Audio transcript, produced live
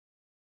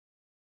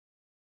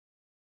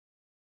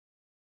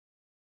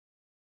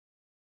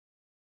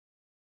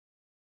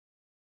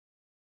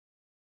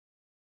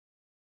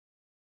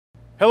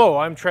Hello,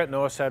 I'm Trent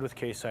Noasad with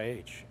Case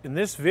IH. In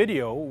this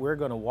video, we're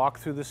going to walk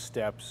through the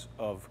steps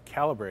of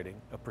calibrating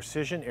a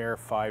Precision Air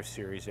 5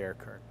 Series air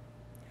card.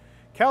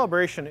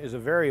 Calibration is a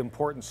very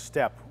important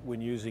step when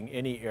using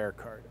any air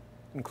card,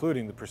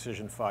 including the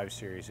Precision 5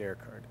 Series air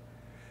card.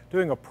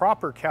 Doing a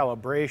proper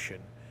calibration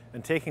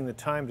and taking the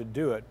time to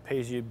do it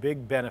pays you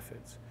big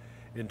benefits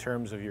in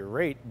terms of your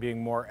rate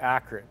being more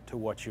accurate to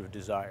what you've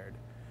desired.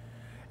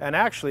 And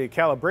actually, a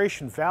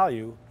calibration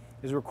value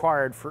is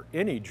required for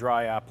any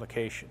dry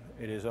application.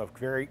 It is a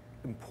very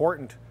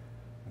important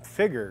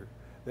figure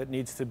that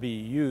needs to be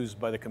used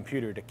by the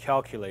computer to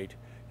calculate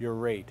your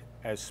rate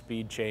as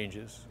speed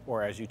changes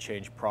or as you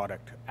change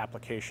product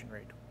application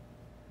rate.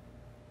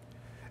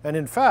 And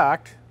in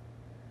fact,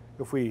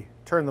 if we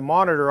turn the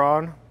monitor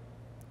on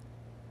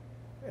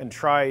and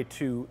try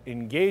to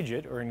engage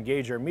it or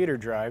engage our meter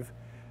drive,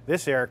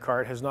 this air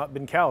card has not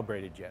been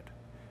calibrated yet,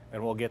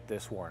 and we'll get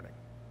this warning.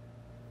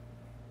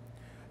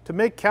 To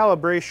make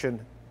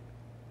calibration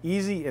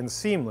easy and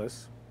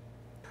seamless,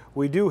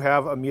 we do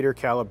have a meter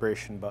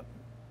calibration button.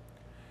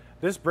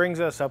 This brings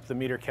us up the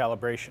meter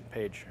calibration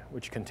page,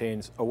 which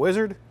contains a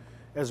wizard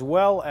as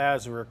well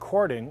as a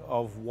recording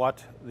of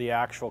what the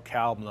actual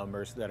cal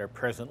numbers that are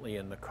presently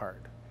in the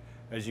card.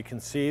 As you can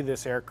see,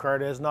 this air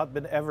card has not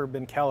ever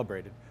been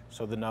calibrated,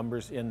 so the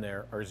numbers in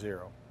there are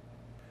 0.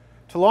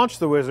 To launch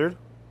the wizard,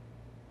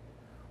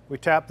 we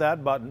tap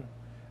that button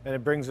and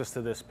it brings us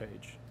to this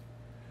page.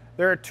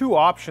 There are two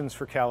options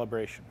for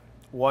calibration.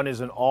 One is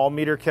an all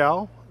meter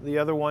cal, the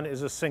other one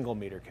is a single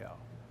meter cal.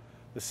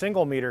 The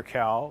single meter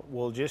cal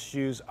will just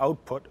use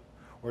output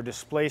or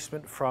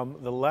displacement from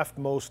the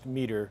leftmost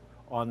meter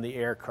on the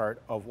air card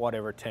of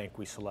whatever tank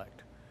we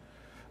select.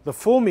 The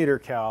full meter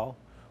cal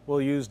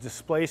will use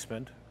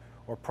displacement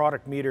or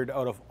product metered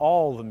out of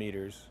all the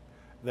meters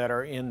that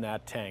are in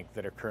that tank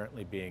that are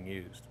currently being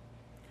used.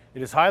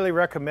 It is highly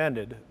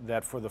recommended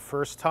that for the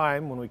first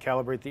time when we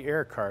calibrate the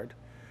air card,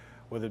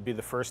 whether it be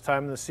the first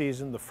time in the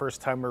season, the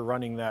first time we're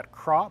running that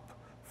crop,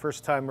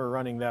 first time we're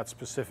running that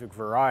specific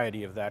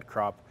variety of that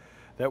crop,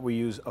 that we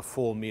use a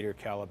full meter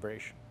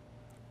calibration.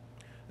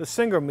 The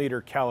single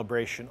meter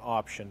calibration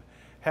option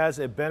has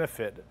a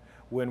benefit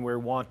when we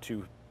want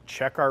to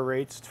check our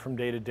rates from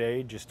day to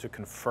day just to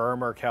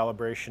confirm our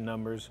calibration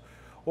numbers,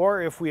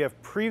 or if we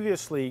have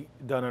previously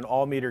done an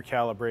all meter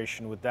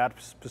calibration with that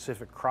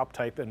specific crop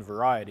type and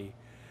variety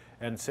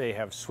and say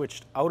have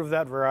switched out of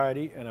that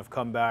variety and have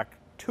come back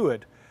to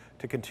it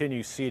to continue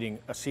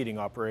a seeding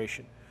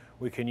operation.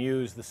 We can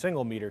use the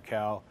single meter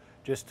cal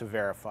just to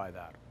verify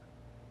that.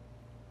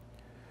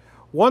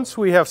 Once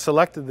we have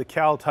selected the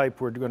cal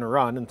type we're going to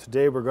run, and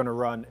today we're going to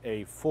run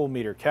a full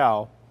meter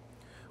cal,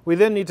 we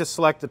then need to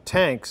select the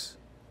tanks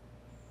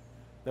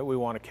that we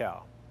want to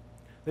cal.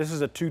 This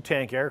is a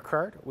 2-tank air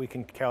card. We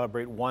can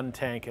calibrate one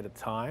tank at a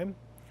time,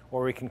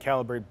 or we can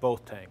calibrate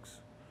both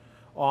tanks.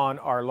 On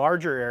our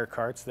larger air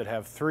carts that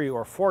have 3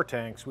 or 4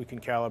 tanks, we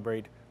can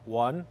calibrate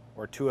 1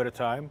 or 2 at a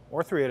time,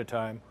 or 3 at a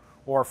time,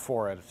 or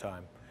 4 at a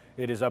time.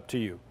 It is up to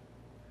you.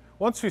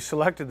 Once we've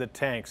selected the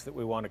tanks that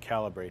we want to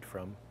calibrate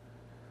from,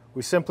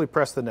 we simply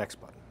press the next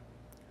button.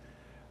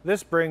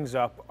 This brings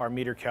up our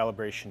meter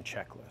calibration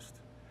checklist.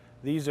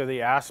 These are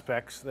the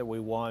aspects that we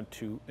want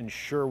to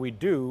ensure we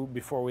do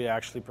before we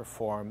actually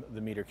perform the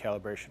meter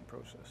calibration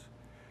process.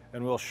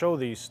 And we'll show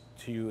these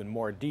to you in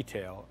more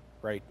detail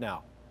right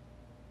now.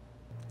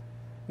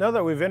 Now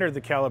that we've entered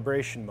the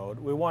calibration mode,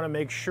 we want to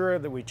make sure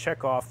that we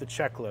check off the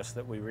checklist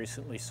that we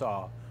recently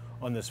saw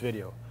on this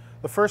video.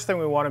 The first thing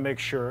we want to make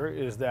sure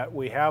is that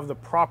we have the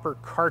proper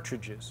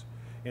cartridges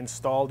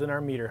installed in our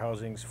meter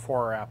housings for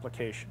our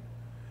application.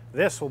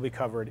 This will be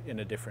covered in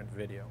a different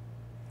video.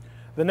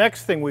 The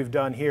next thing we've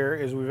done here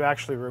is we've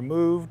actually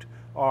removed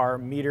our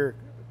meter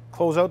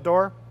closeout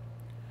door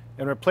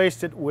and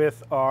replaced it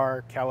with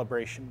our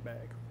calibration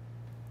bag.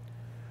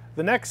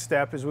 The next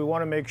step is we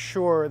want to make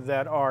sure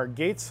that our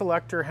gate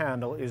selector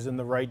handle is in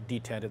the right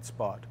detented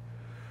spot.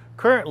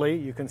 Currently,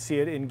 you can see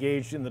it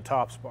engaged in the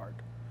top spot.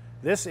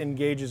 This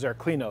engages our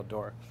cleanout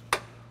door.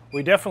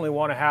 We definitely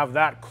want to have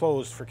that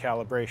closed for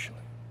calibration.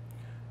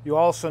 You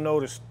also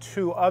notice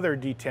 2 other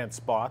detent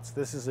spots.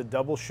 This is a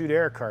double chute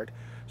air cart,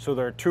 so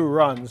there are 2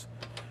 runs,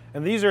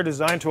 and these are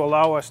designed to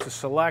allow us to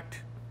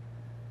select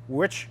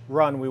which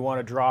run we want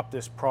to drop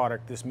this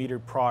product, this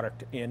metered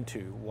product,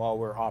 into while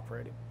we're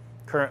operating.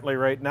 Currently,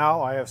 right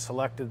now, I have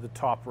selected the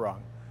top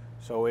rung.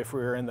 So if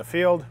we were in the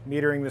field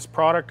metering this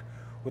product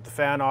with the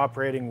fan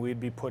operating, we'd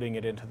be putting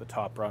it into the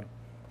top rung.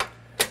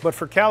 But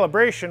for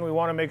calibration, we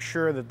want to make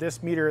sure that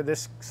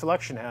this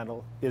selection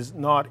handle is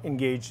not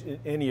engaged in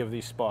any of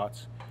these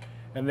spots.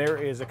 And there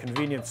is a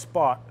convenient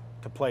spot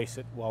to place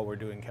it while we're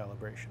doing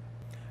calibration.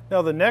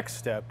 Now the next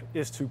step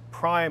is to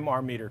prime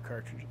our meter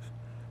cartridges.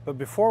 But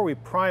before we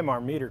prime our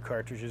meter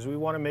cartridges, we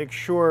want to make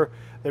sure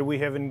that we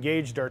have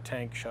engaged our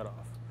tank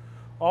shutoff.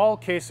 All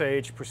Case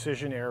IH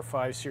Precision Air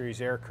 5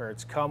 Series air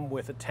carts come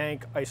with a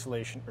tank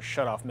isolation or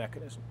shutoff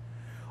mechanism.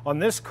 On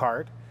this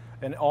cart,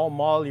 and all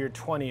model year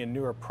 20 and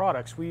newer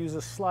products, we use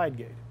a slide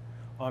gate.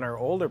 On our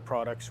older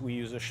products, we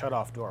use a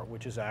shutoff door,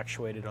 which is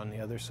actuated on the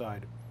other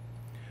side.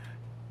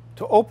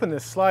 To open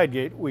this slide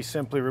gate, we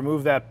simply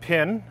remove that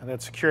pin,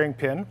 that securing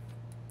pin.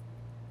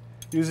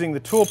 Using the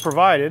tool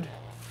provided,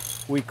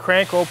 we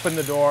crank open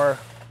the door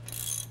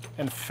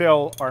and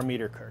fill our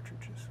meter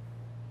cartridges.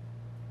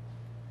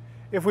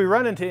 If we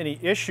run into any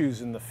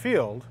issues in the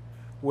field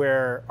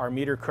where our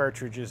meter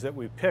cartridges that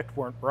we picked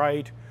weren't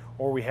right,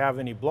 or we have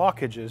any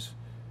blockages,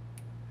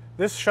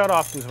 this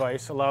shut-off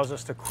device allows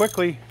us to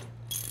quickly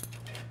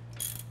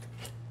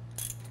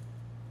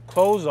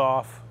close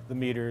off the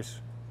meters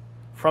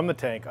from the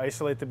tank,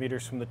 isolate the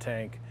meters from the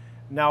tank,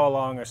 now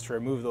allowing us to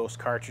remove those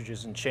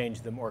cartridges and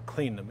change them or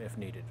clean them if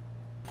needed.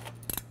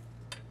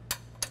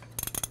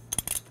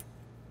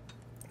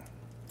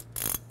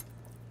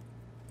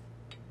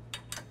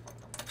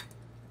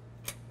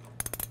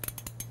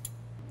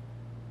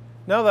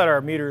 Now that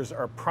our meters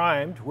are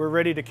primed, we're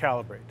ready to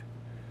calibrate.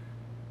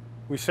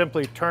 We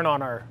simply turn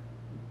on our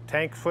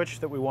tank switch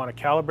that we want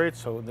to calibrate,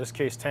 so in this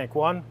case tank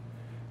 1,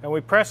 and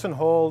we press and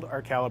hold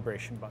our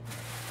calibration button.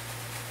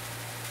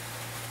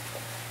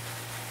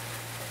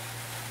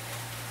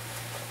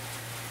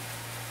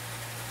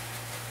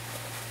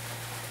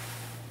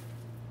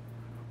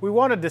 We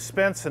want to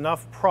dispense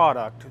enough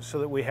product so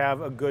that we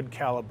have a good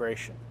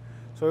calibration.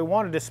 So we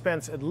want to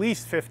dispense at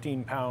least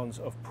 15 pounds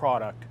of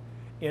product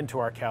into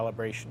our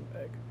calibration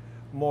bag.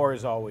 More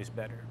is always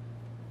better.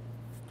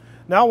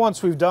 Now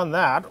once we've done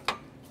that,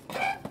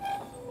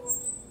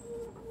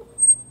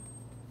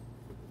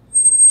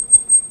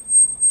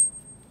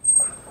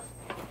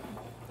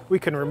 we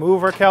can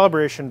remove our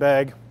calibration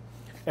bag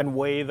and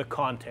weigh the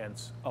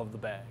contents of the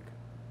bag.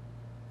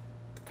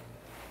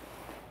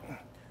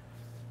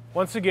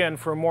 Once again,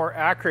 for a more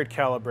accurate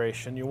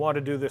calibration, you want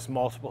to do this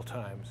multiple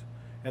times,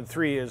 and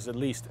 3 is at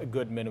least a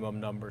good minimum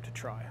number to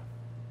try.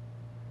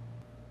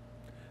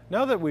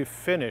 Now that we've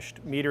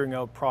finished metering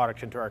out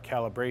product into our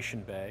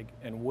calibration bag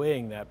and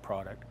weighing that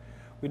product,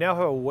 we now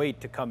have a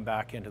weight to come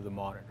back into the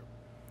monitor.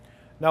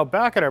 Now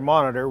back at our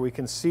monitor, we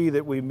can see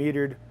that we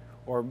metered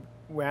or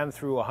ran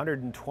through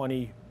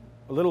a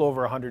little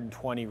over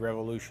 120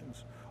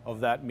 revolutions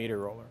of that meter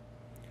roller.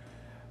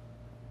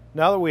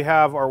 Now that we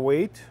have our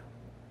weight,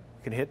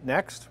 we can hit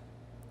next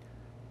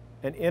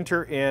and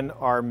enter in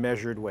our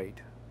measured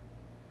weight.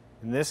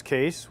 In this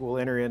case, we'll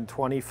enter in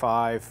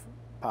 25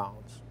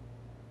 pounds.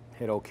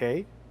 Hit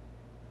OK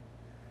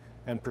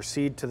and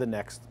proceed to the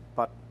next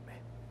button.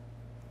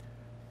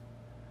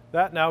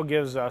 That now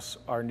gives us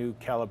our new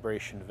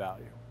calibration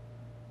value.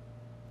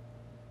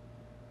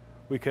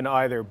 We can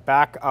either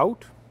back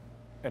out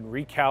and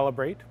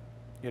recalibrate.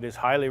 It is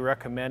highly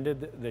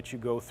recommended that you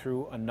go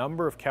through a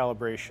number of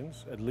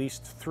calibrations, at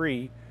least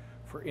 3,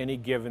 for any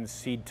given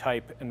seed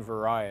type and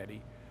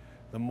variety.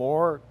 The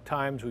more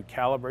times we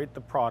calibrate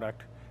the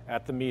product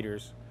at the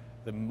meters,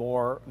 the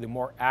more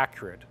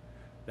accurate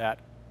that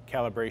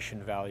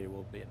calibration value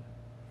will be.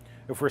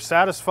 If we're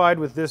satisfied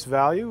with this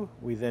value,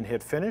 we then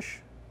hit finish,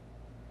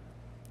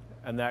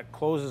 and that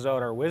closes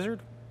out our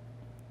wizard.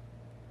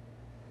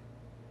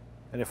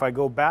 And if I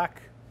go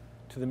back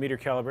to the meter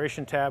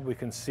calibration tab, we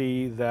can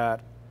see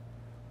that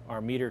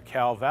our meter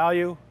cal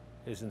value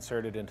is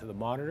inserted into the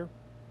monitor.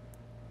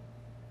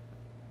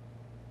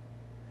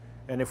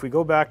 And if we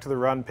go back to the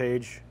run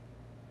page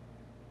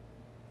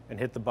and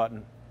hit the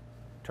button,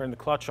 turn the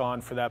clutch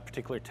on for that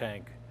particular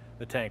tank,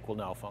 the tank will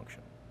now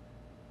function.